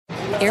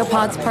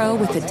AirPods Pro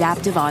with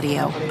adaptive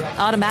audio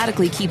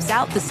automatically keeps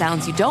out the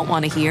sounds you don't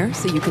want to hear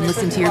so you can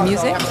listen to your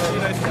music,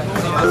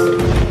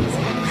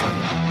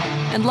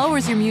 and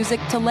lowers your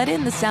music to let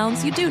in the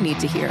sounds you do need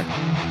to hear.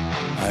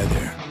 Hi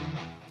there.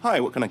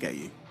 Hi, what can I get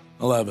you?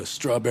 I'll have a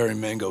strawberry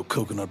mango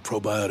coconut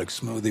probiotic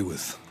smoothie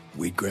with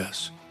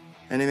wheatgrass.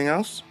 Anything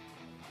else?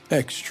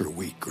 Extra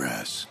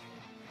wheatgrass.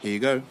 Here you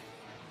go.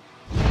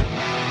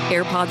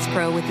 AirPods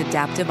Pro with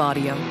adaptive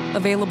audio.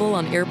 Available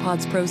on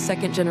AirPods Pro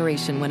 2nd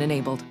generation when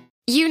enabled.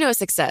 You know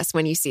success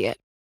when you see it.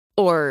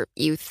 Or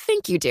you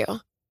think you do.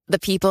 The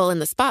people in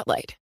the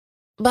spotlight.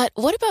 But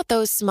what about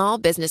those small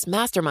business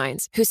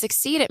masterminds who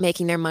succeed at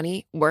making their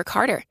money work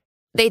harder?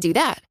 They do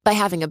that by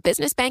having a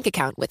business bank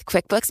account with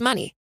QuickBooks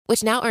Money,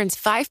 which now earns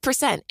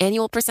 5%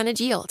 annual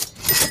percentage yield.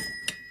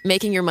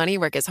 Making your money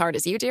work as hard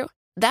as you do?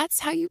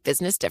 That's how you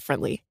business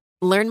differently.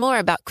 Learn more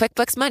about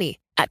QuickBooks Money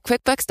at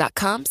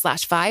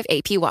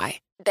quickbooks.com/5APY.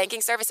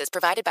 Banking services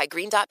provided by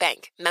Green Dot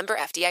Bank. Member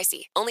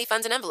FDIC. Only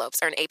funds and envelopes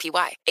earn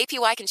APY.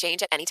 APY can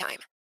change at any time.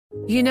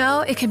 You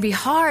know, it can be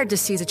hard to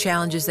see the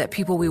challenges that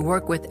people we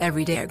work with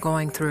every day are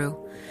going through.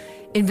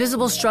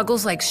 Invisible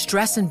struggles like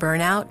stress and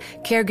burnout,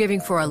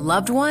 caregiving for a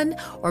loved one,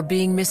 or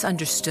being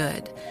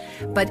misunderstood.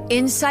 But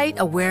insight,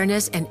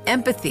 awareness, and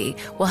empathy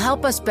will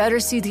help us better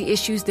see the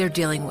issues they're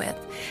dealing with.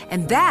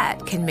 And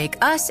that can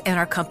make us and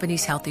our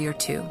companies healthier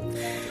too.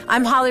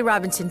 I'm Holly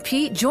Robinson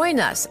Pete. Join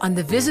us on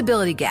The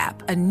Visibility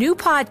Gap, a new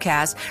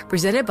podcast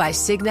presented by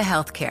Cigna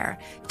Healthcare.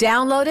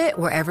 Download it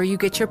wherever you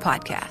get your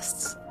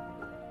podcasts.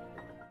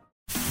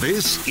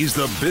 This is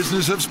the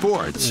business of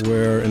sports.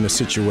 We're in a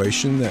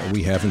situation that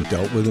we haven't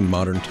dealt with in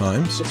modern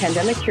times. The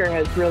pandemic here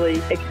has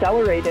really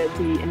accelerated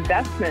the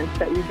investments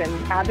that we've been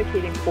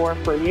advocating for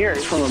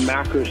years. From a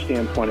macro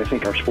standpoint, I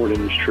think our sport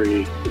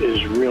industry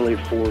is really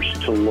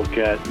forced to look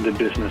at the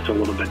business a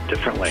little bit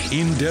differently.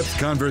 In-depth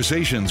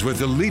conversations with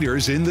the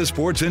leaders in the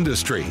sports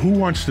industry. Who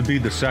wants to be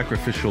the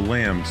sacrificial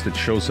lambs that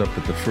shows up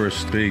at the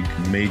first big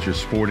major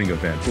sporting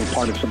event? We're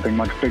part of something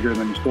much bigger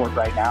than sport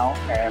right now,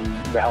 and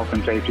the health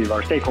and safety of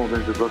our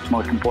stakeholders is what's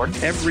most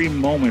important. Every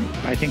moment,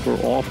 I think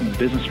we're all, from a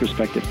business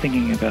perspective,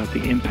 thinking about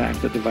the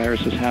impact that the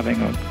virus is having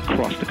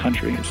across the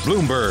country.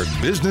 Bloomberg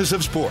Business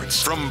of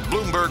Sports from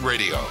Bloomberg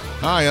Radio.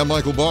 Hi, I'm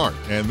Michael Barr,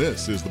 and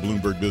this is the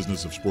Bloomberg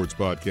Business of Sports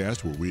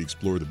podcast, where we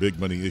explore the big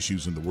money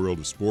issues in the world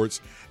of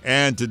sports.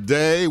 And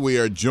today we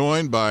are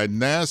joined by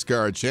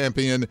NASCAR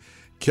champion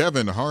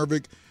Kevin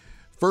Harvick.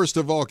 First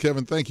of all,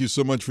 Kevin, thank you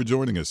so much for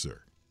joining us,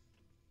 sir.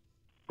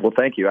 Well,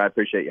 thank you. I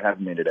appreciate you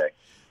having me today.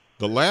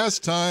 The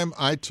last time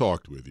I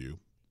talked with you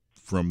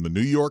from the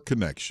New York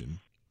connection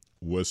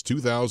was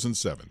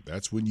 2007.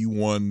 That's when you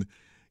won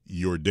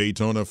your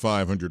Daytona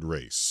 500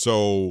 race.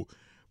 So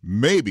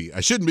maybe,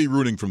 I shouldn't be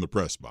rooting from the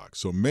press box,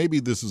 so maybe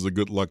this is a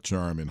good luck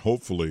charm, and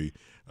hopefully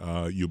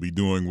you'll be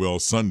doing well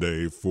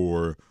Sunday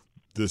for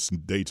this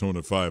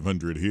Daytona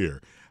 500 here.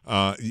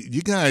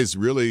 You guys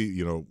really,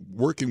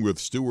 working with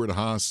Stewart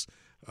Haas,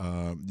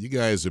 you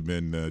guys have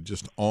been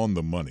just on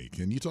the money.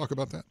 Can you talk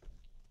about that?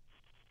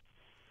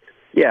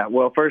 Yeah,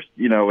 well, first,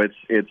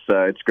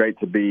 it's great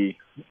to be,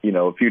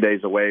 a few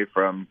days away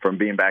from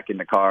being back in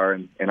the car,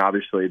 and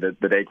obviously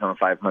the Daytona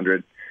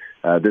 500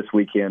 this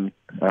weekend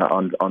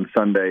on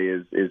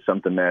Sunday is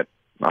something that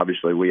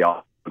obviously we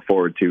all look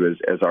forward to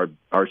as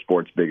our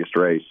sport's biggest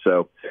race.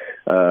 So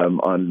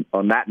on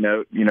that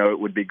note, it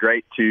would be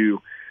great to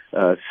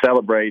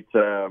celebrate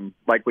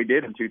like we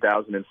did in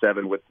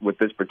 2007 with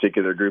this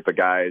particular group of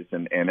guys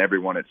and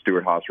everyone at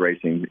Stewart Haas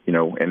Racing,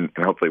 and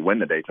hopefully win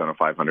the Daytona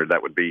 500.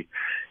 That would be,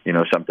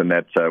 something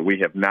that we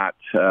have not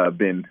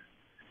been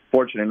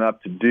fortunate enough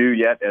to do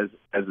yet as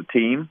a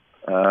team.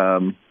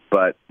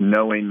 But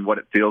knowing what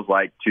it feels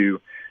like to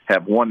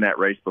have won that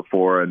race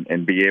before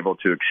and be able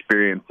to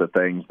experience the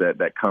things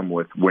that come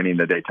with winning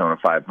the Daytona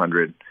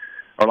 500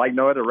 are like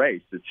no other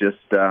race. It's just,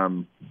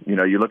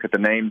 you look at the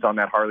names on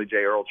that Harley J.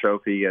 Earl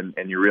trophy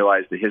and you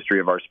realize the history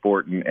of our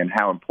sport and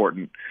how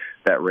important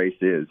that race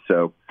is.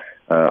 So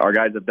our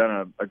guys have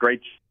done a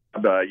great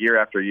job year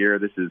after year.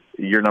 This is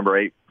year number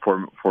 8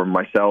 for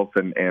myself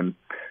and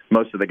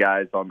most of the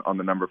guys on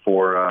the number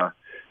 4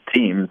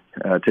 team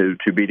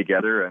to be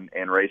together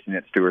and racing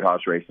at Stewart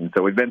Haas Racing.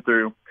 So we've been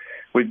through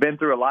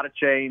a lot of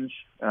change,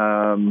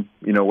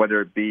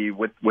 whether it be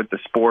with the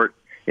sport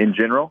in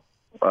general,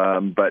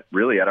 but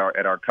really at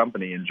our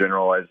company in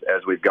general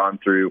as we've gone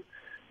through,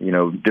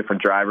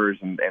 different drivers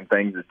and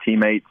things as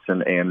teammates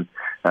and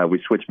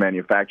we switched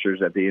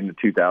manufacturers at the end of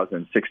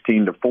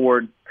 2016 to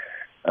Ford.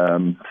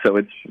 So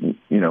it's,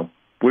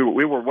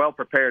 we were well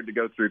prepared to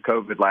go through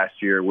COVID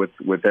last year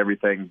with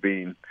everything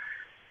being,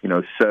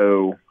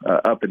 so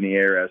up in the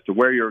air as to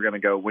where you were going to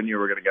go, when you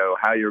were going to go,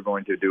 how you were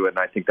going to do it. And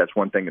I think that's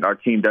one thing that our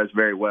team does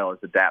very well is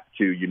adapt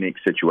to unique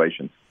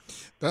situations.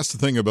 That's the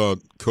thing about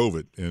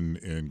COVID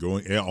and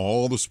going.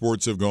 All the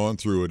sports have gone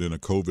through it in a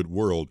COVID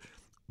world,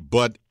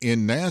 but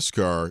in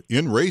NASCAR,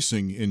 in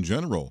racing in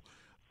general,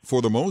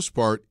 for the most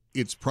part,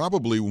 it's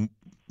probably,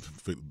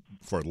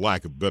 for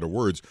lack of better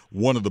words,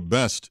 one of the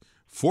best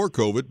for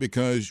COVID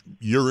because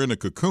you're in a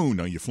cocoon.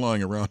 Now, you're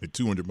flying around at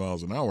 200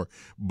 miles an hour,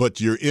 but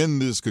you're in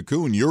this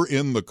cocoon. You're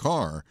in the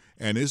car,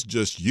 and it's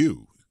just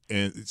you.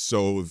 And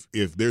so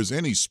if there's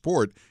any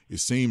sport, it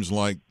seems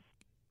like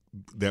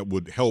that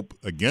would help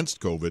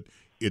against COVID,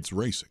 it's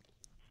racing.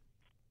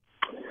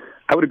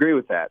 I would agree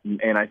with that.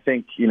 And I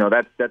think,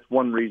 that's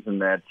one reason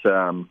that,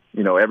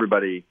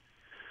 everybody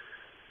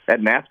at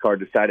NASCAR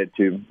decided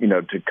to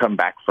come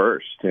back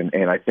first.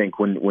 And I think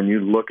when you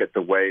look at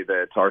the way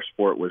that our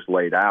sport was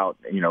laid out,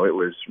 it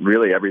was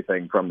really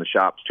everything from the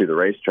shops to the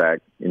racetrack,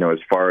 as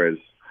far as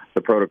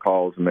the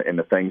protocols and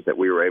the things that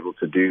we were able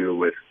to do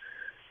with,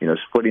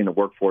 splitting the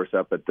workforce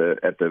up at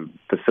the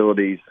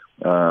facilities.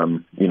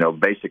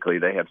 Basically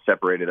they have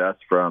separated us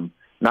from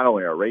not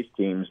only our race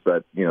teams,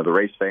 but, the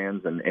race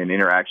fans and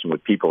interaction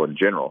with people in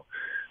general.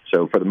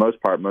 So for the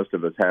most part, most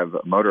of us have a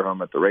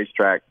motorhome at the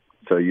racetrack.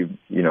 So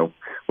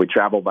we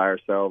travel by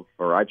ourselves,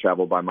 or I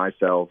travel by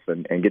myself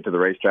and get to the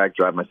racetrack,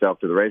 drive myself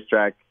to the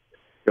racetrack,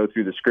 go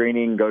through the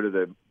screening, go to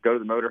the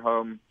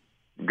motorhome,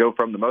 go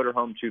from the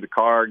motorhome to the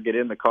car, get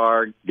in the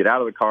car, get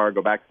out of the car,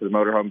 go back to the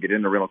motorhome, get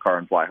in the rental car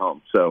and fly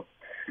home. So,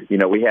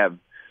 we have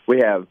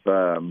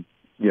a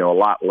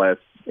lot less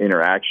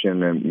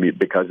interaction, and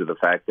because of the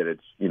fact that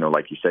it's,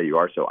 like you say, you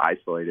are so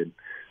isolated,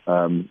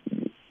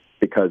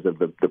 because of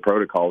the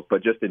protocols,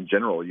 but just in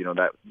general,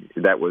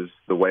 that was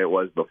the way it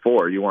was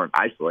before. You weren't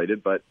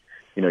isolated, but,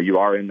 you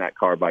are in that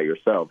car by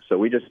yourself. So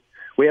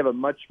we have a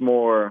much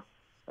more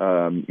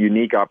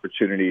unique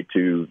opportunity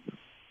to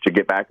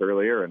get back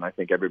earlier. And I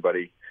think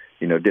everybody,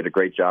 did a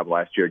great job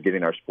last year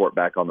getting our sport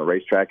back on the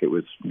racetrack. It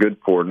was good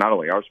for not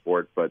only our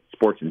sport, but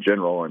sports in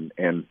general,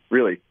 and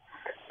really,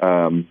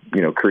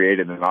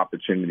 created an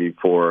opportunity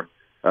for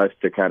us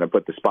to kind of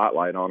put the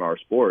spotlight on our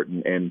sport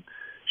and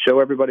show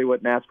everybody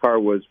what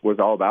NASCAR was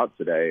all about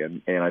today.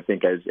 And I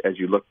think as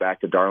you look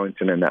back to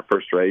Darlington in that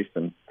first race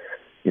and,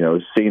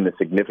 seeing the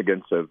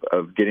significance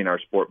of getting our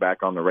sport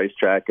back on the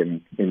racetrack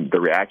and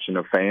the reaction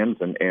of fans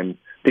and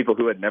people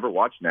who had never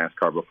watched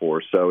NASCAR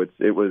before. So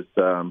it was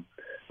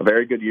a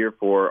very good year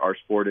for our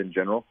sport in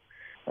general.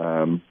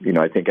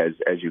 I think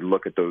as you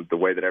look at the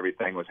way that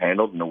everything was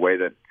handled and the way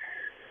that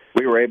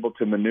we were able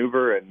to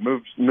maneuver and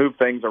move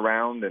things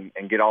around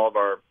and get all of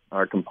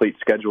our complete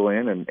schedule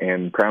in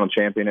and crown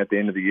champion at the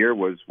end of the year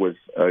was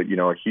a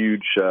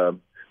huge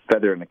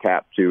feather in the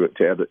cap to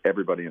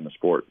everybody in the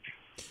sport.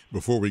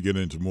 Before we get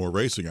into more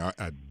racing,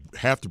 I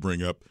have to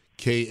bring up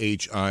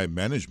KHI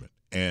Management,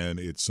 and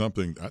it's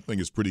something I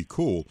think is pretty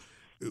cool.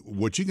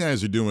 What you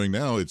guys are doing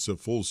now, it's a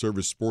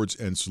full-service sports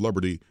and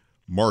celebrity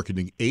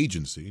marketing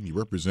agency, and you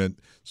represent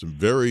some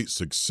very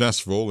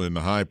successful and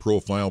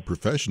high-profile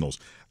professionals.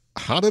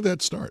 How did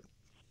that start?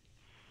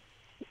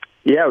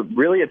 Yeah,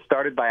 really it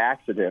started by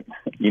accident.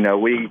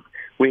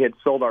 We had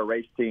sold our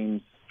race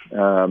teams,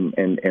 and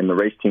the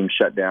race team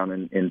shut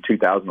down in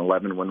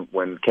 2011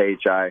 when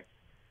KHI,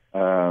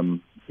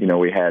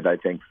 we had, I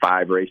think,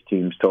 5 race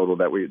teams total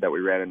that we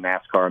ran in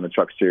NASCAR and the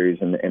Truck Series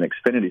and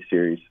Xfinity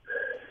Series.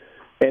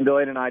 And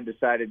Delaney and I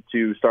decided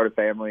to start a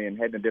family and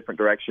head in a different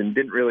direction.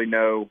 Didn't really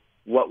know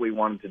what we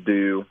wanted to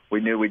do. We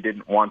knew we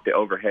didn't want the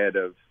overhead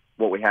of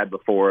what we had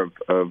before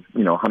of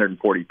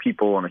 140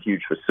 people on a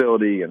huge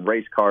facility and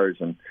race cars,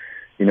 and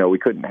we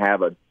couldn't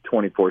have a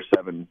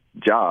 24/7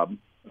 job,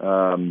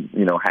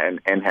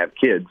 and have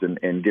kids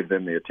and give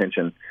them the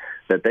attention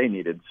that they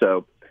needed.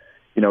 So,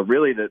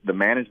 really the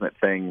management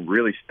thing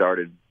really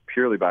started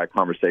purely by a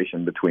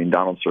conversation between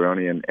Donald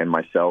Cerrone and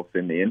myself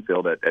in the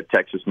infield at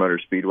Texas Motor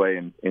Speedway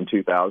in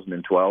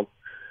 2012.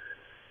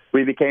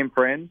 We became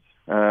friends.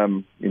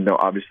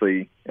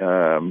 Obviously,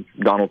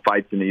 Donald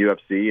fights in the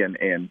UFC,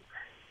 and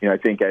I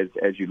think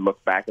as you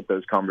look back at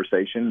those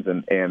conversations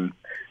and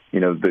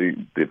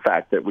the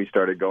fact that we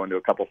started going to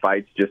a couple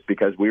fights just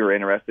because we were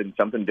interested in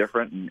something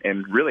different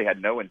and really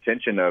had no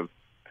intention of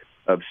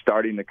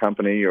starting the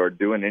company or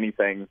doing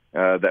anything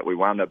that we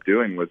wound up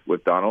doing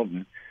with Donald.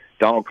 And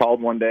Donald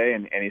called one day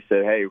and he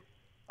said, "Hey,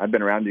 I've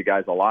been around you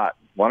guys a lot.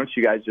 Why don't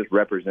you guys just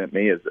represent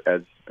me as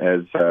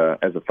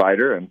a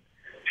fighter?" And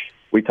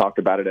we talked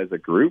about it as a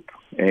group,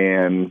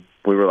 and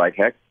we were like,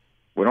 "Heck,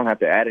 we don't have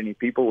to add any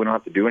people. We don't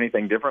have to do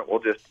anything different. We'll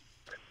just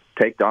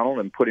take Donald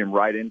and put him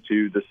right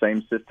into the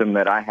same system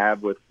that I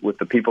have with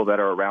the people that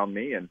are around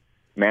me and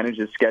manage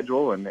his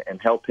schedule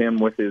and help him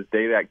with his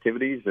daily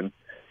activities."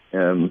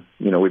 And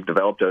we've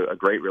developed a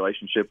great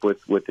relationship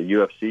with the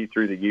UFC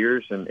through the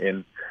years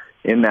and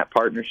in that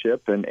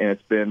partnership. And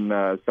it's been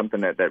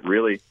something that's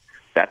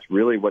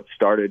really what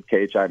started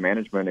KHI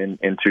Management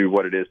into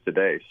what it is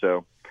today.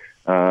 So,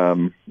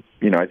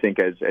 I think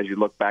as you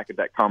look back at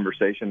that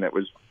conversation, that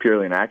was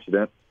purely an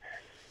accident,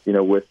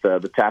 with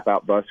the tap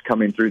out bus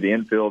coming through the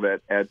infield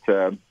at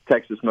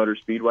Texas Motor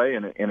Speedway.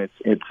 And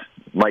it's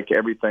like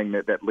everything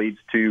that leads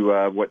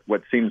to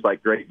what seems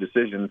like great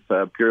decisions,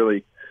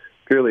 purely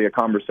a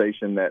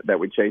conversation that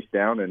we chased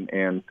down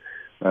and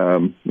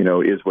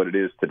is what it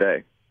is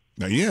today.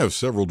 Now, you have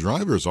several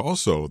drivers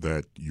also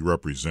that you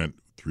represent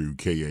through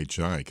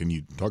KHI. Can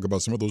you talk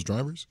about some of those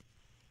drivers?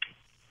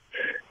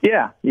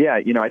 Yeah.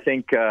 I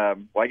think,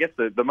 I guess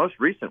the most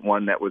recent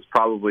one that was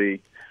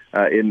probably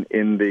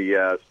in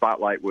the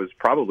spotlight was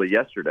probably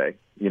yesterday.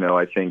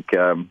 I think,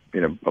 a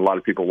lot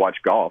of people watch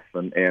golf,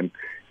 and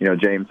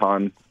James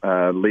Hahn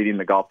leading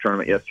the golf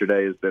tournament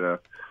yesterday has been a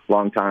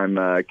long-time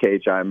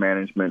KHI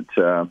management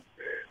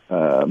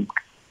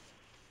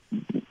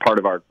part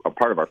of our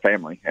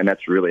family, and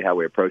that's really how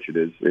we approach it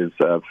is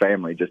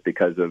family. Just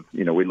because of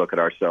we look at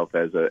ourselves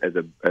as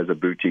a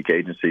boutique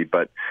agency,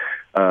 but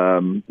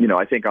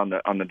I think on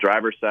the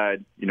driver's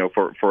side,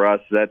 for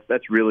us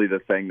that's really the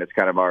thing that's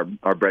kind of our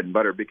bread and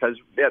butter, because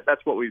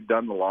that's what we've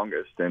done the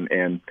longest,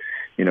 and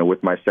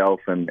with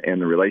myself and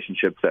the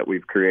relationships that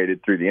we've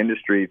created through the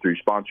industry, through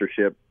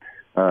sponsorship,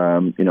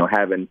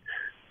 having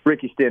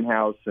Ricky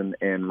Stenhouse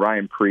and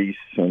Ryan Preece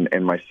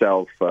and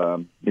myself,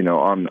 on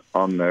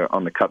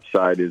the Cup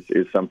side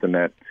is something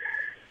that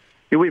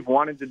we've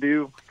wanted to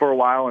do for a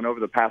while, and over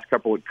the past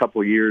couple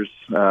of years,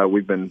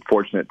 we've been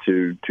fortunate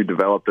to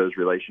develop those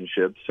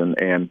relationships,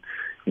 and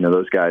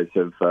those guys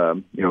have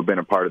been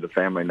a part of the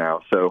family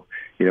now. So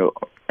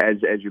as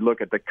you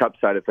look at the Cup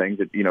side of things,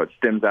 it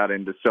stems out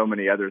into so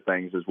many other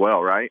things as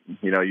well, right?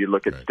 You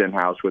look at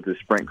Stenhouse with his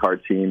sprint car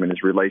team and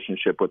his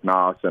relationship with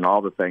NAS and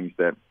all the things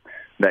that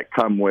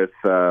come with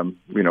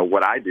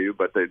what I do,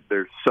 but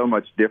they're so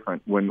much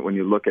different when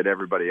you look at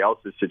everybody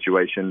else's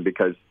situation,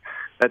 because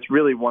that's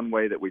really one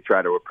way that we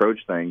try to approach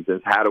things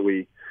is how do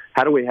we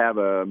have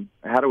a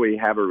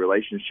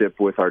relationship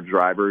with our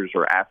drivers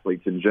or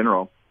athletes in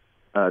general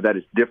that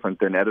is different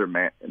than other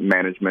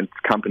management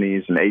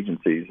companies and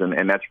agencies,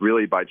 and that's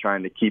really by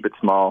trying to keep it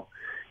small,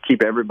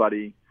 keep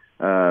everybody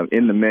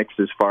in the mix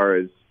as far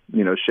as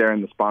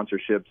sharing the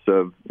sponsorships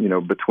of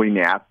between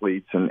the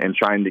athletes and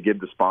trying to give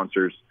the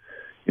sponsors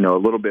a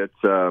little bit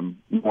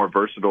more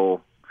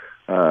versatile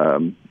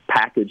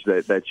package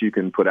that you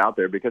can put out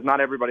there, because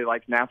not everybody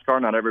likes NASCAR,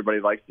 not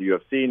everybody likes the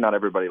UFC, not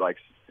everybody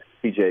likes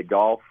PGA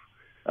golf.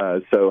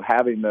 So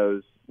having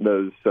those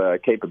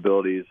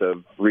capabilities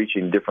of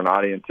reaching different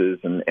audiences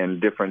and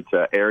different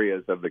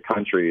areas of the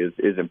country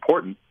is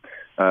important,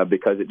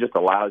 because it just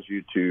allows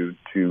you to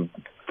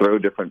throw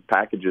different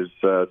packages,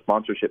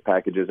 sponsorship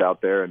packages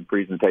out there and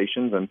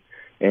presentations,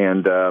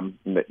 and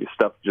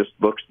stuff just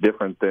looks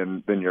different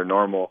than your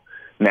normal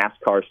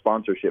NASCAR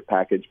sponsorship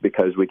package,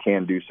 because we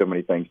can do so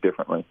many things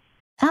differently.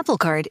 Apple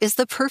Card is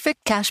the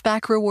perfect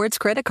cashback rewards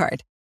credit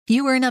card.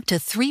 You earn up to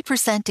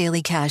 3%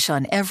 daily cash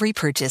on every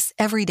purchase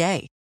every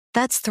day.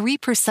 That's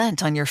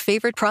 3% on your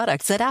favorite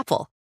products at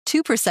Apple,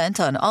 2%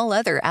 on all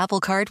other Apple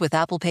Card with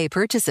Apple Pay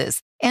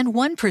purchases, and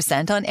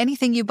 1% on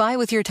anything you buy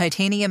with your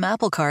titanium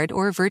Apple Card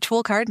or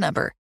virtual card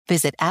number.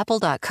 Visit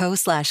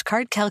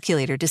apple.co/card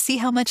calculator to see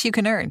how much you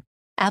can earn.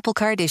 Apple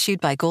Card issued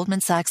by Goldman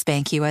Sachs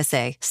Bank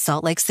USA,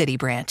 Salt Lake City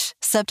branch.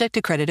 Subject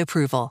to credit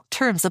approval.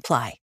 Terms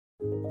apply.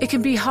 It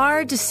can be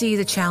hard to see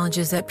the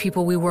challenges that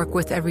people we work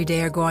with every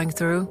day are going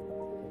through.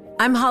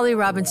 I'm Holly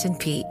Robinson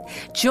Pete.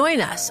 Join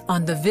us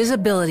on The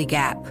Visibility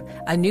Gap,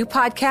 a new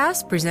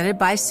podcast presented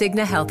by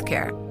Cigna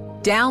Healthcare.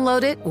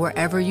 Download it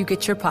wherever you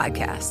get your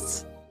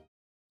podcasts.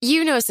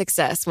 You know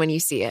success when you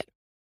see it.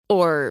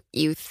 Or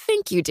you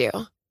think you do.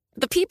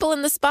 The people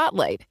in the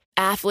spotlight.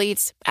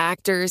 Athletes,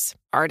 actors,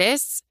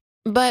 artists.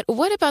 But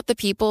what about the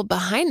people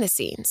behind the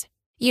scenes?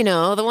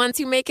 The ones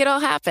who make it all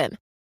happen.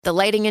 The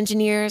lighting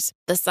engineers,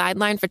 the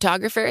sideline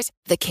photographers,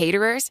 the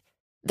caterers.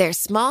 They're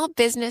small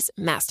business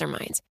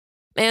masterminds.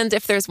 And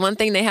if there's one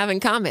thing they have in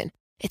common,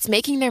 it's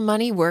making their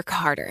money work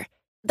harder.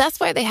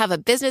 That's why they have a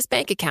business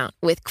bank account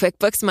with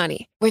QuickBooks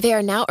Money, where they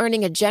are now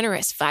earning a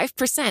generous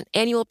 5%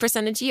 annual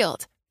percentage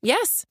yield.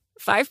 Yes,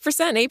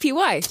 5%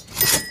 APY.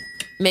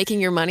 Making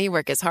your money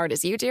work as hard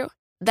as you do?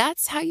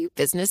 That's how you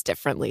business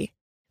differently.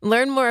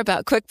 Learn more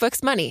about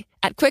QuickBooks Money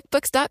at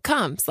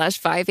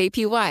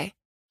quickbooks.com/5APY.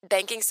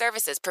 Banking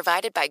services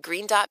provided by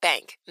Green Dot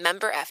Bank,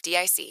 member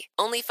FDIC.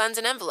 Only funds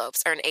and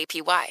envelopes earn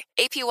APY.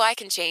 APY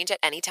can change at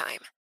any time.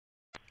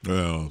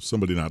 Well,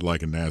 somebody not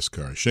liking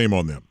NASCAR. Shame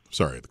on them.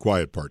 Sorry, the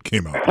quiet part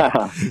came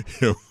out.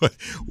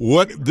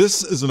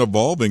 This is an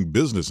evolving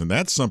business, and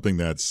that's something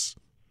that's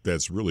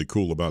really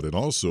cool about it.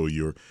 Also,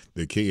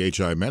 the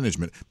KHI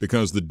management,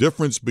 because the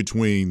difference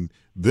between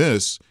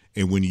this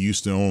and when you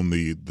used to own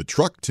the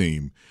truck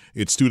team,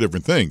 it's two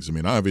different things. I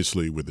mean,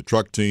 obviously, with the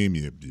truck team,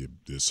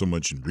 there's so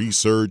much in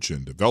research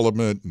and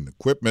development and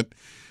equipment.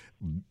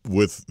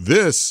 With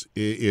this,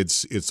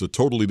 it's a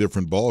totally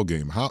different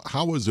ballgame.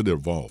 How has it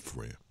evolved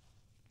for you?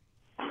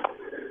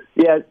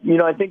 Yeah,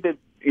 I think that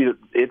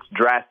it's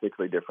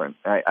drastically different.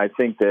 I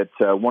think that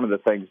one of the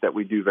things that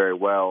we do very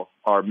well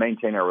are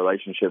maintain our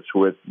relationships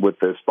with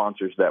the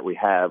sponsors that we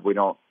have. We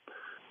don't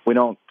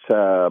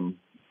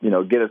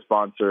get a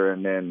sponsor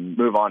and then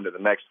move on to the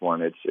next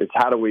one. It's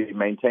how do we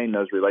maintain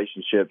those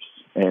relationships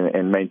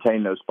and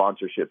maintain those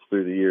sponsorships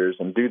through the years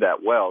and do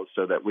that well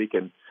so that we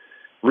can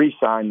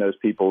re-sign those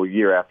people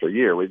year after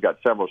year. We've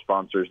got several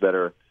sponsors that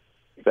are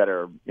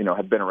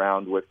have been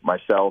around with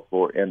myself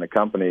and the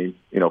company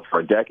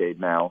for a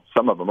decade now,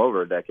 some of them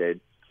over a decade,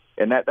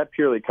 and that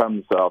purely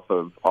comes off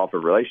of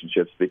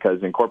relationships,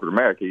 because in corporate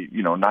America,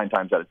 9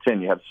 times out of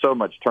 10, you have so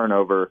much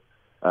turnover,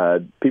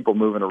 people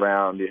moving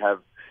around, you have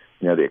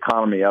the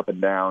economy up and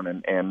down,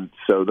 and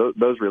so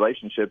those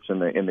relationships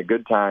in the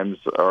good times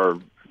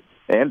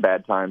and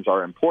bad times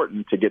are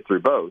important to get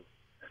through both.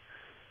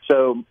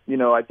 So,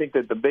 I think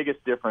that the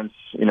biggest difference,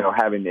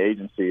 having the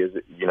agency is,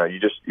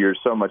 you're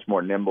so much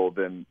more nimble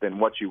than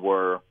what you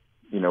were,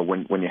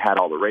 when you had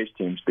all the race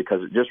teams,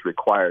 because it just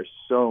requires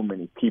so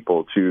many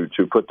people to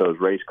put those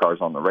race cars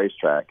on the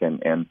racetrack.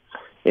 And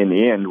in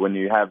the end, when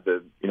you have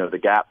the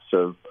gaps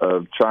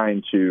of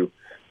trying to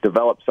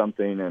develop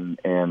something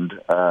and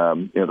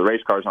the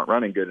race cars aren't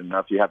running good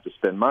enough, you have to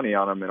spend money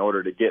on them in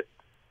order to get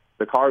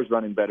the cars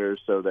running better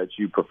so that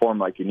you perform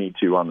like you need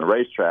to on the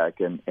racetrack.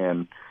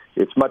 And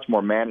it's much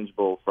more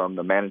manageable from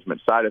the management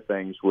side of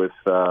things with,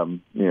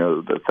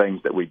 the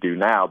things that we do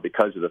now,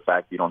 because of the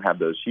fact you don't have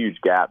those huge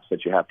gaps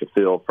that you have to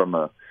fill from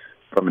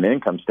an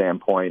income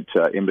standpoint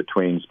in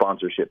between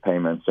sponsorship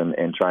payments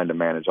and trying to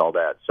manage all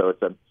that. So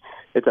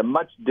it's a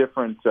much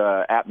different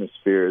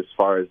atmosphere as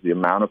far as the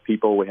amount of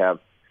people we have.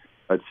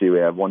 Let's see, we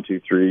have 1, 2,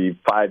 3,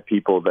 5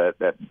 people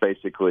that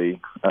basically,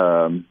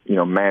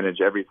 manage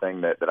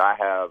everything that I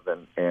have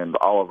and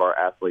all of our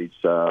athletes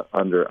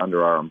under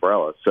our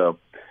umbrella. So,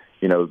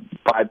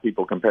 5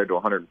 people compared to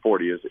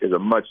 140 is a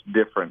much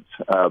different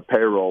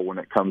payroll when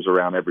it comes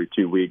around every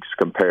 2 weeks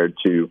compared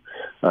to,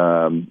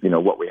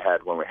 what we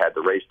had when we had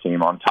the race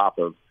team on top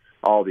of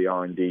all the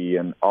R&D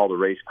and all the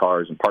race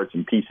cars and parts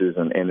and pieces.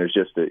 And there's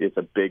it's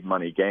a big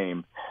money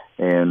game.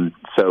 And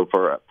so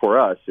for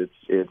us,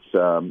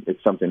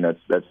 it's something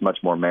that's much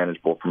more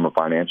manageable from a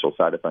financial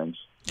side of things.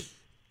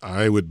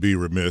 I would be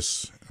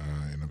remiss,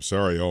 and I'm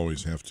sorry I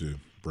always have to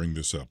bring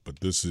this up,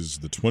 but this is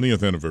the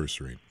 20th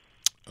anniversary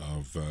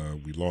of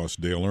we lost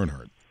Dale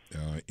Earnhardt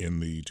in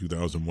the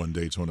 2001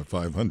 Daytona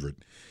 500.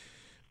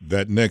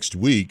 That next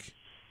week,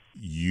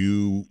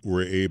 you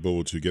were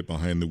able to get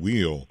behind the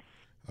wheel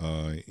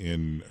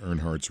in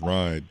Earnhardt's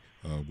ride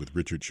with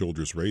Richard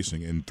Childress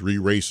Racing, and 3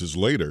 races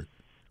later,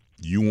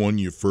 you won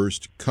your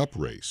first Cup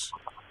race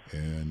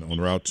and en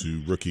route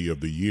to Rookie of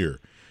the Year.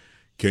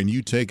 Can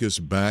you take us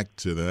back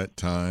to that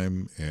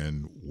time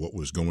and what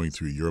was going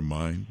through your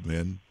mind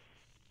then?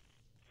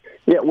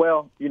 Yeah,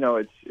 well,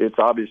 it's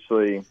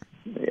obviously,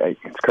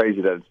 it's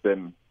crazy that it's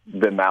been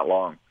that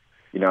long,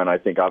 and I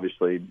think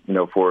obviously,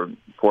 for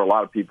a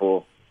lot of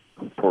people,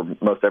 for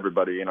most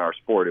everybody in our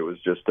sport, it was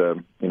just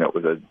it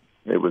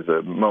was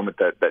a moment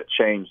that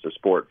changed the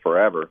sport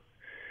forever.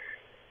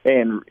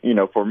 And,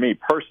 for me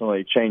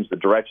personally, changed the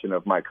direction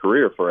of my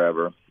career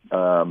forever.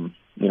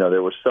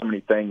 There were so many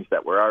things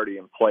that were already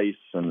in place,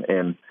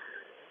 and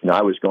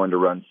I was going to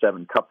run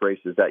 7 Cup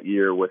races that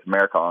year with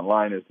America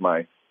Online as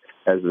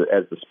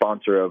the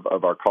sponsor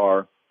of our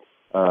car.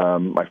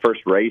 My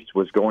first race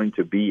was going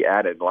to be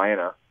at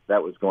Atlanta.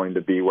 That was going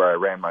to be where I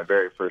ran my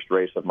very first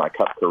race of my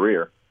Cup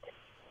career.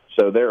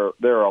 So there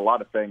are a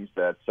lot of things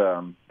that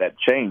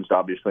changed,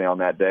 obviously, on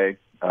that day,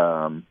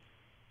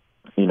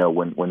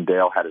 when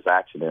Dale had his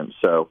accident.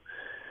 So,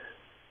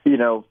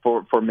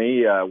 for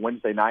me,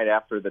 Wednesday night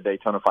after the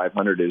Daytona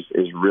 500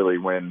 is really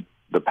when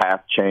the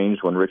path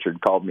changed, when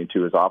Richard called me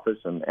to his office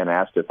and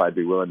asked if I'd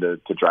be willing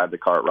to drive the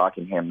car at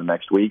Rockingham the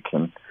next week.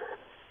 And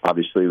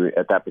obviously,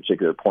 at that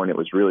particular point, it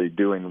was really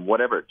doing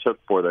whatever it took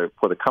for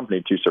the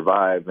company to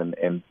survive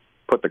and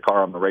put the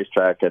car on the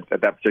racetrack.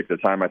 At that particular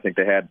time, I think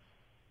they had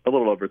a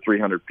little over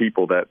 300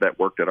 people that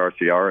worked at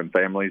RCR and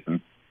families.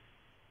 And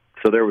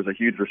so there was a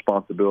huge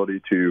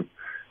responsibility to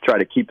try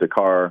to keep the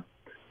car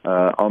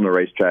on the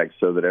racetrack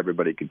so that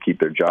everybody could keep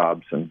their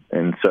jobs.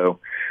 And so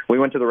we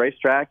went to the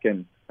racetrack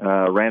and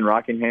ran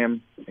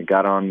Rockingham and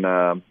got on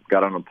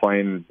a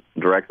plane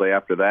directly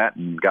after that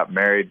and got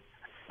married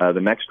the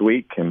next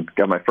week and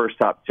got my first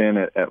top 10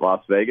 at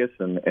Las Vegas.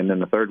 And then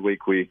the third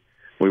week we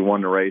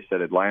won the race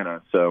at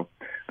Atlanta. So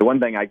the one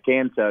thing I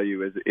can tell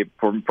you is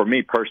for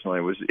me personally,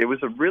 it was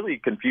a really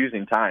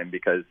confusing time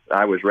because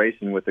I was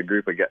racing with a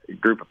group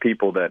of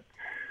people that,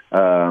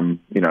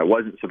 I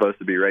wasn't supposed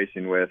to be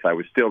racing with. I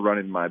was still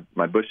running my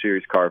Busch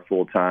Series car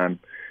full time.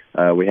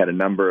 We had a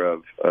number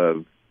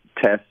of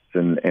tests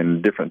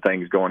and different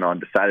things going on,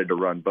 decided to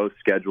run both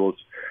schedules.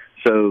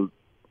 So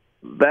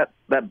that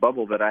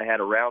bubble that I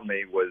had around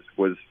me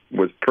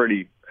was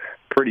pretty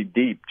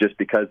deep just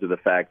because of the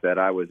fact that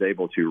I was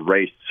able to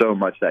race so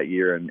much that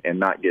year and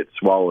not get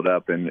swallowed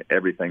up in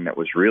everything that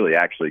was really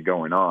actually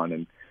going on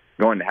and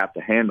going to have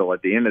to handle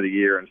at the end of the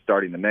year and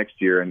starting the next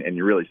year. And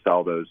you really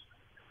saw the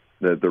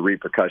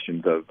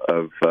repercussions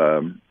of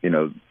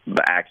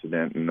the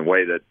accident and the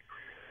way that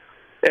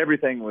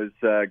everything was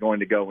going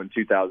to go in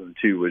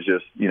 2002 was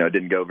just,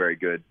 didn't go very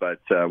good.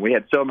 But we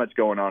had so much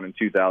going on in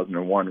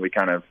 2001, we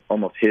kind of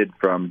almost hid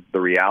from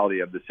the reality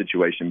of the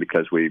situation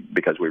because we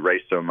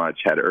raced so much,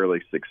 had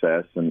early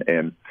success,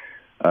 and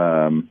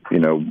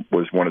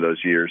was one of those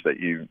years that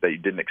you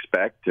didn't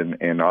expect.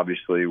 And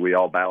obviously we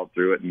all battled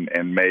through it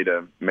and made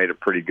a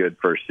pretty good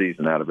first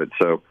season out of it.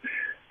 So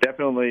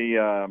definitely,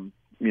 a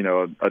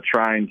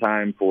trying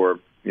time for,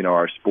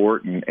 our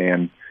sport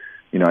and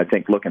I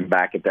think looking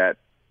back at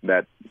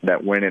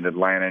that win in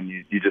Atlanta, and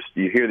you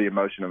hear the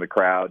emotion of the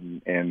crowd,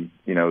 and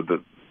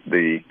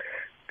the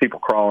people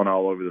crawling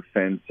all over the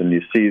fence, and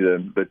you see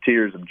the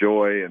tears of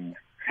joy and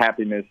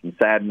happiness and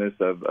sadness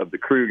of the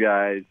crew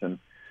guys, and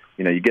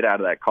you get out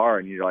of that car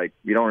and you're like,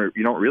 you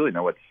don't really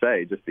know what to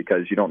say, just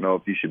because you don't know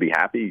if you should be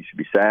happy, you should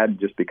be sad,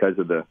 just because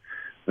of the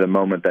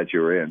moment that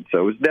you were in. So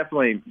it was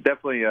definitely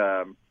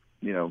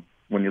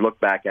when you look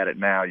back at it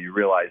now, you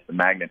realize the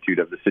magnitude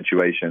of the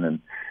situation, and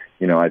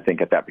I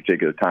think at that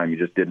particular time you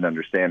just didn't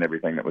understand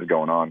everything that was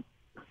going on.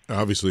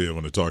 Obviously, I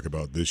want to talk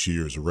about this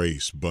year's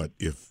race, but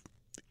if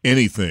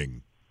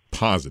anything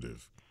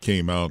positive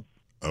came out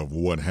of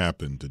what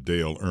happened to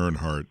Dale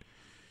Earnhardt,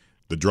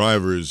 the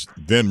drivers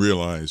then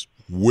realized,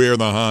 wear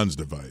the Hans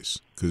device,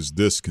 because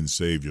this can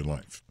save your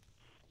life.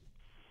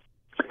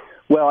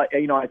 Well,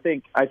 I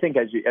think as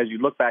you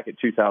look back at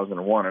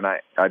 2001, and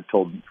I've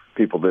told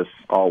people this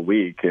all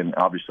week, and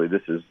obviously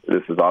this is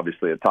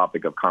obviously a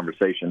topic of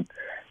conversation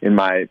in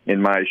my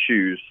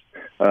shoes,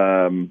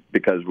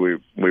 because we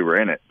were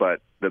in it.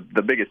 But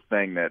the biggest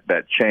thing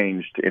that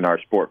changed in our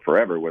sport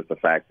forever was the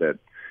fact that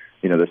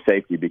the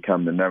safety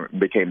became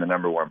the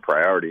number one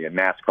priority, and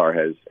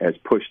NASCAR has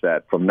pushed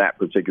that from that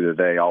particular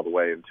day all the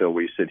way until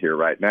we sit here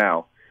right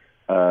now,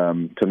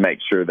 to make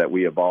sure that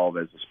we evolve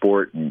as a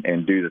sport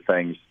and do the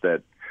things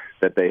that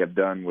they have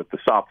done with the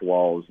soft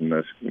walls and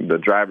the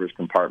driver's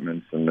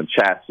compartments and the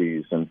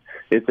chassis, and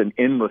it's an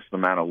endless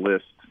amount of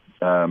list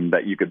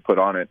that you could put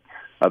on it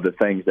of the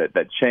things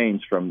that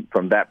changed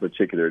from that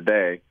particular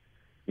day,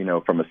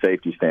 from a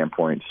safety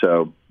standpoint.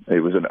 So it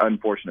was an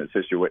unfortunate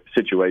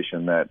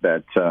situation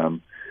that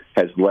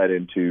has led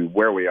into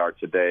where we are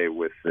today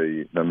with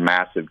the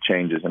massive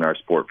changes in our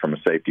sport from a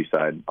safety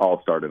side.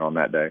 All started on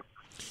that day.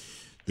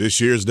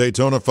 This year's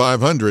Daytona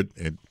 500,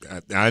 and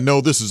I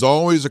know this is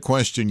always a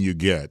question you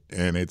get,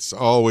 and it's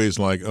always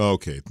like,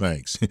 okay,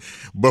 thanks.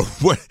 But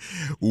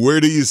where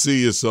do you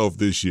see yourself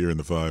this year in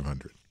the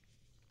 500?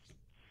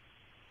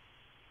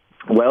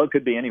 Well, it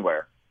could be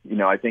anywhere.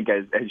 I think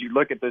as you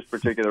look at this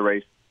particular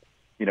race,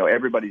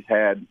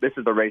 this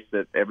is the race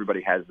that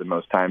everybody has the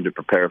most time to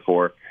prepare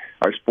for.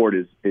 Our sport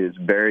is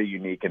very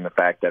unique in the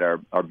fact that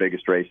our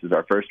biggest race is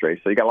our first race.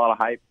 So you got a lot of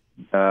hype.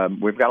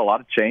 We've got a lot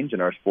of change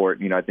in our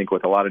sport, I think,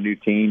 with a lot of new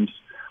teams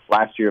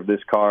last year of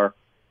this car.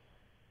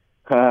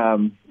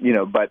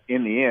 But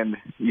in the end,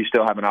 you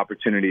still have an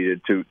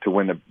opportunity to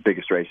win the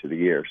biggest race of the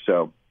year.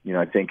 So,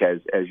 I think as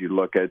you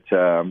look at,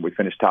 we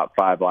finished top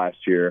 5 last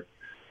year,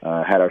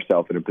 had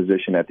ourselves in a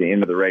position at the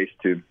end of the race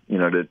to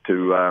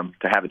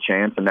have a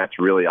chance, and that's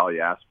really all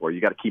you ask for.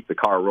 You got to keep the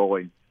car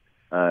rolling,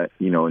 until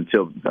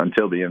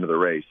the end of the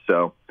race.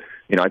 So,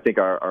 I think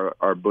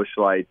our Busch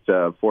Light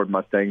Ford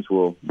Mustangs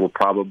will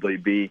probably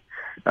be,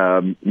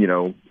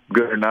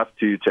 good enough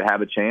to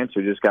have a chance.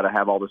 We just got to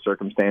have all the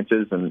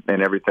circumstances and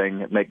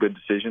everything, make good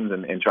decisions,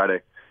 and try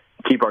to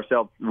keep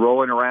ourselves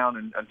rolling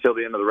around until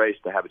the end of the race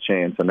to have a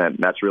chance. And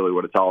that's really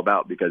what it's all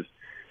about, because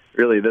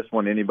really this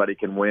one anybody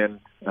can win,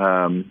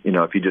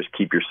 if you just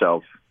keep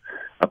yourself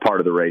a part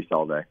of the race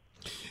all day.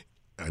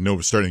 I know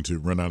we're starting to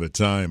run out of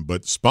time,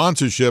 but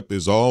sponsorship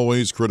is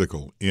always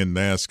critical in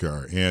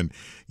NASCAR. And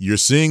you're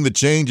seeing the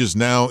changes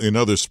now in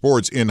other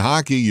sports. In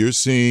hockey, you're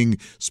seeing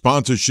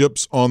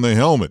sponsorships on the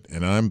helmet.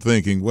 And I'm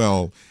thinking,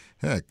 well,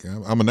 heck,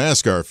 I'm a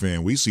NASCAR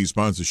fan. We see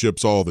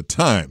sponsorships all the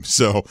time.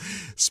 So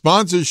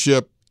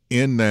sponsorship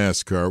in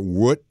NASCAR,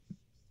 what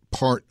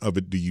part of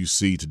it do you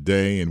see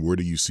today, and where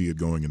do you see it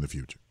going in the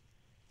future?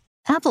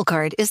 Apple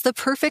Card is the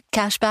perfect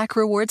cashback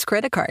rewards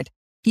credit card.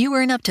 You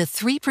earn up to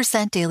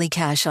 3% daily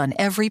cash on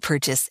every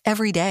purchase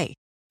every day.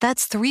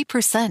 That's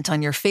 3%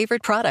 on your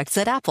favorite products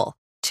at Apple,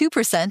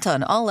 2%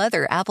 on all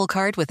other Apple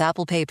Card with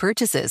Apple Pay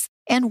purchases,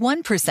 and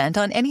 1%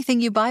 on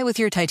anything you buy with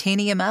your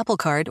titanium Apple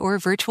Card or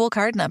virtual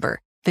card number.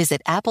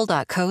 Visit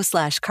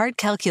apple.co/card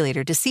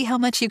calculator to see how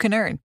much you can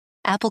earn.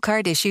 Apple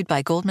Card issued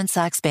by Goldman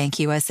Sachs Bank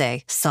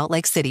USA, Salt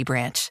Lake City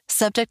branch.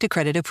 Subject to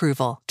credit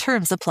approval.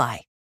 Terms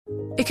apply.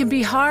 It can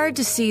be hard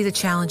to see the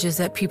challenges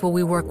that people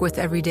we work with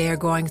every day are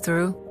going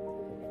through.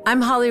 I'm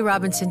Holly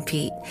Robinson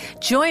Pete.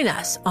 Join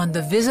us on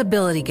The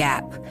Visibility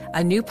Gap,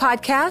 a new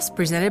podcast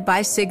presented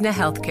by Cigna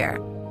Healthcare.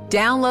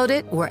 Download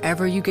it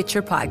wherever you get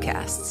your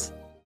podcasts.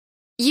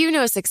 You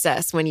know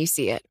success when you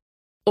see it.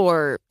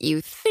 Or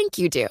you think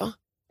you do.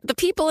 The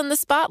people in the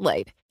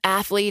spotlight,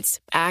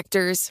 athletes,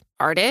 actors,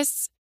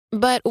 artists.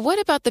 But what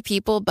about the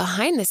people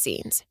behind the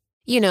scenes?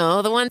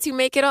 The ones who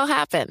make it all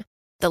happen.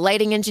 The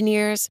lighting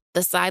engineers,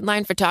 the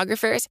sideline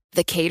photographers,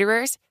 the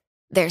caterers.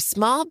 They're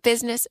small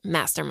business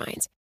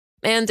masterminds.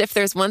 And if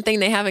there's one thing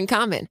they have in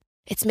common,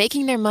 it's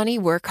making their money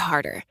work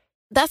harder.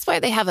 That's why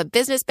they have a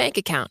business bank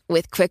account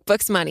with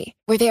QuickBooks Money,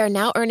 where they are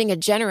now earning a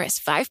generous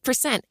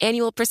 5%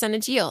 annual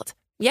percentage yield.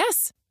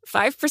 Yes,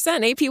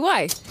 5%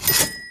 APY.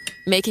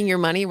 Making your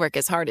money work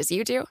as hard as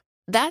you do?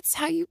 That's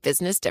how you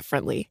business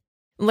differently.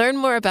 Learn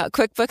more about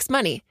QuickBooks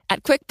Money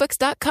at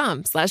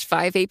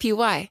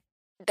quickbooks.com/5APY.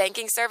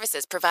 Banking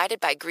services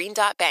provided by Green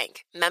Dot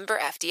Bank, member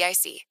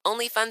FDIC.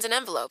 Only funds and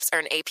envelopes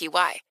earn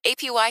APY.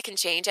 APY can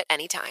change at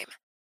any time.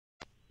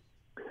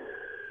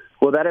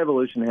 Well, that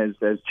evolution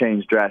has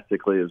changed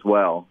drastically as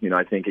well.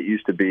 I think it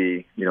used to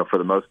be, for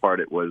the most part,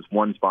 it was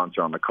one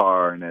sponsor on the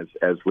car, and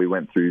as we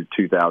went through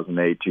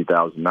 2008,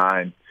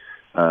 2009,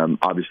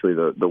 obviously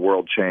the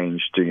world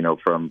changed,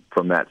 from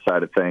that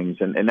side of things,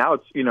 and now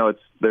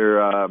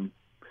there are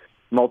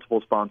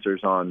multiple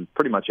sponsors on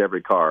pretty much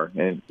every car,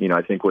 and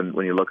I think when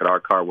you look at our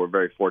car, we're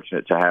very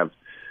fortunate to have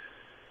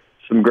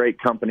some great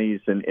companies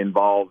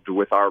involved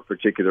with our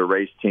particular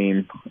race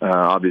team,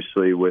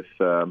 obviously with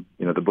the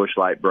Busch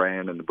Light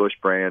brand and the Busch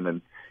brand,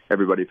 and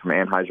everybody from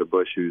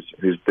Anheuser-Busch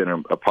who's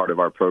been a part of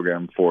our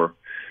program for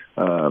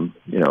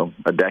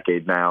a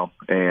decade now.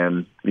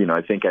 And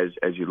I think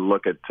as you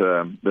look at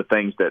the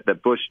things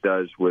that Busch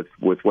does with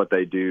what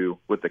they do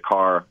with the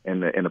car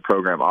and the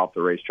program off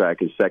the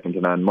racetrack is second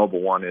to none.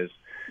 Mobil One is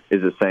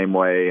the same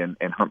way, and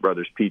Hunt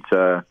Brothers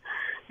Pizza.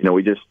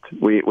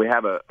 We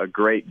have a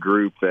great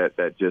group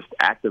that just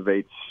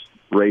activates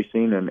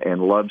racing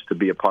and loves to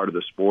be a part of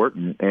the sport,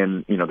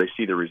 and they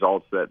see the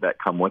results that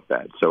come with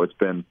that. So it's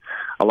been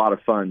a lot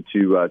of fun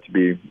to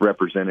be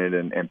represented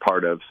and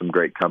part of some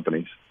great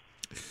companies.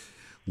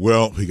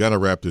 Well, we got to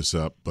wrap this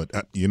up, but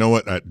you know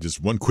what?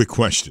 Just one quick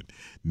question.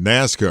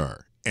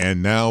 NASCAR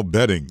and now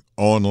betting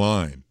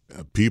online.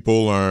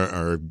 People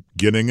are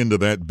getting into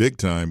that big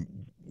time.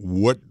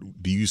 What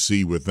do you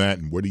see with that,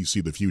 and where do you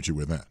see the future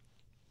with that?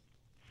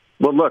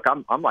 Well, look,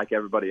 I'm like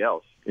everybody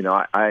else.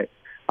 I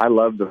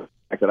love the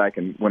fact that I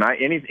can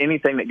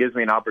anything that gives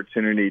me an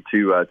opportunity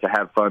to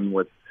have fun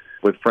with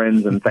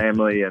friends and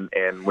family,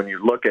 and when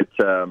you look at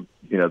the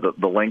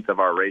length of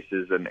our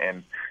races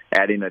and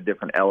adding a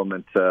different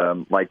element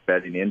like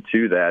betting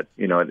into that,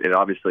 it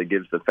obviously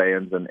gives the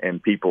fans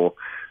and people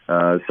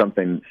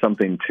something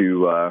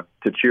to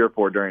cheer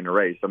for during the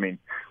race. I mean,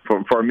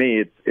 for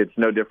me, it's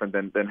no different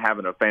than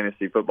having a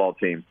fantasy football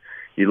team.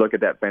 You look at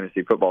that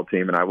fantasy football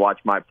team, and I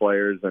watch my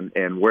players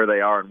and where they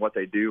are and what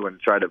they do, and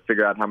try to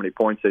figure out how many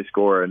points they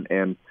score,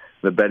 and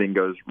the betting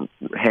goes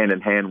hand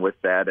in hand with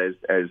that as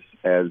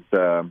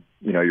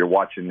you're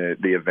watching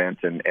the event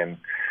and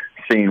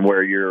seeing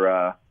where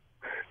your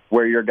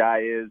guy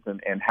is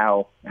and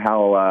how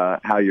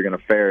you're going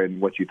to fare and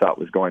what you thought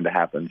was going to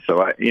happen.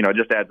 So it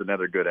just adds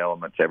another good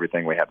element to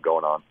everything we have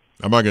going on.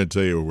 I'm not going to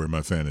tell you where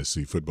my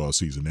fantasy football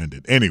season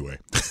ended. Anyway,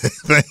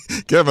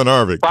 Kevin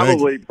Harvick.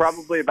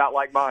 Probably about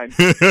like mine.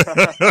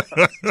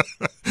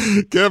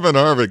 Kevin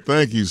Harvick,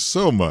 thank you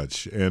so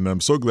much. And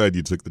I'm so glad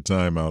you took the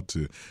time out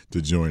to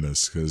join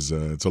us, because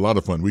it's a lot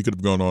of fun. We could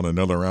have gone on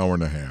another hour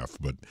and a half,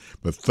 but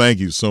thank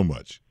you so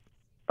much.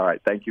 All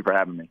right. Thank you for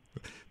having me.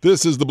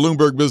 This is the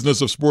Bloomberg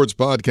Business of Sports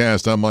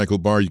podcast. I'm Michael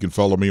Barr. You can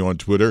follow me on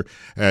Twitter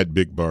at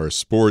Big Bar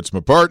Sports. My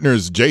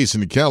partners,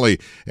 Jason Kelly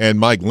and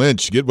Mike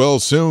Lynch. Get well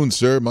soon,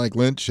 sir. Mike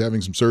Lynch having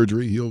some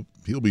surgery. He'll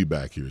be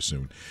back here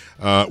soon.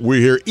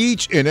 We're here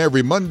each and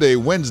every Monday,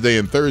 Wednesday,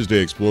 and Thursday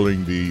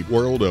exploring the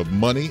world of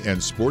money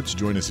and sports.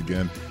 Join us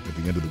again at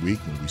the end of the week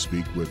when we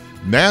speak with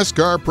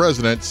NASCAR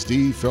President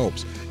Steve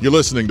Phelps. You're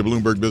listening to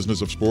Bloomberg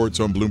Business of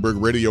Sports on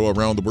Bloomberg Radio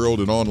around the world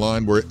and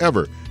online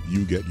wherever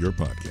you get your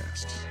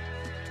podcasts.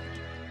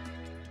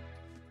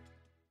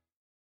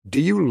 Do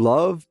you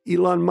love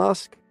Elon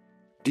Musk?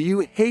 Do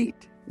you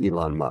hate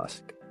Elon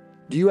Musk?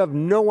 Do you have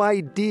no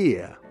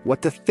idea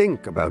what to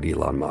think about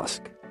Elon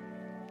Musk?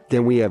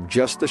 Then we have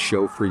just the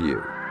show for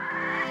you.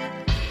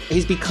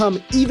 He's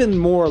become even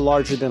more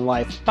larger than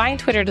life. Buying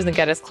Twitter doesn't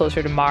get us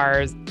closer to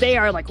Mars. They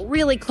are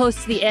really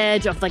close to the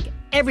edge of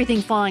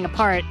everything falling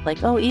apart.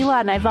 Oh,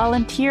 Elon, I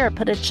volunteer.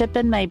 Put a chip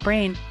in my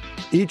brain.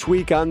 Each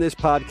week on this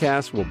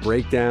podcast, we'll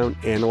break down,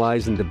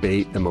 analyze, and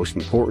debate the most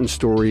important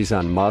stories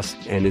on Musk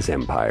and his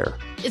empire.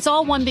 It's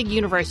all one big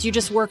universe. You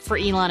just work for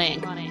Elon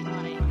Inc.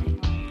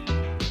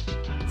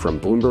 From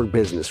Bloomberg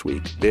Business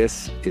Week,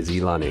 this is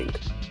Elon Inc.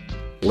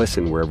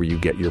 Listen wherever you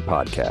get your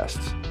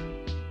podcasts.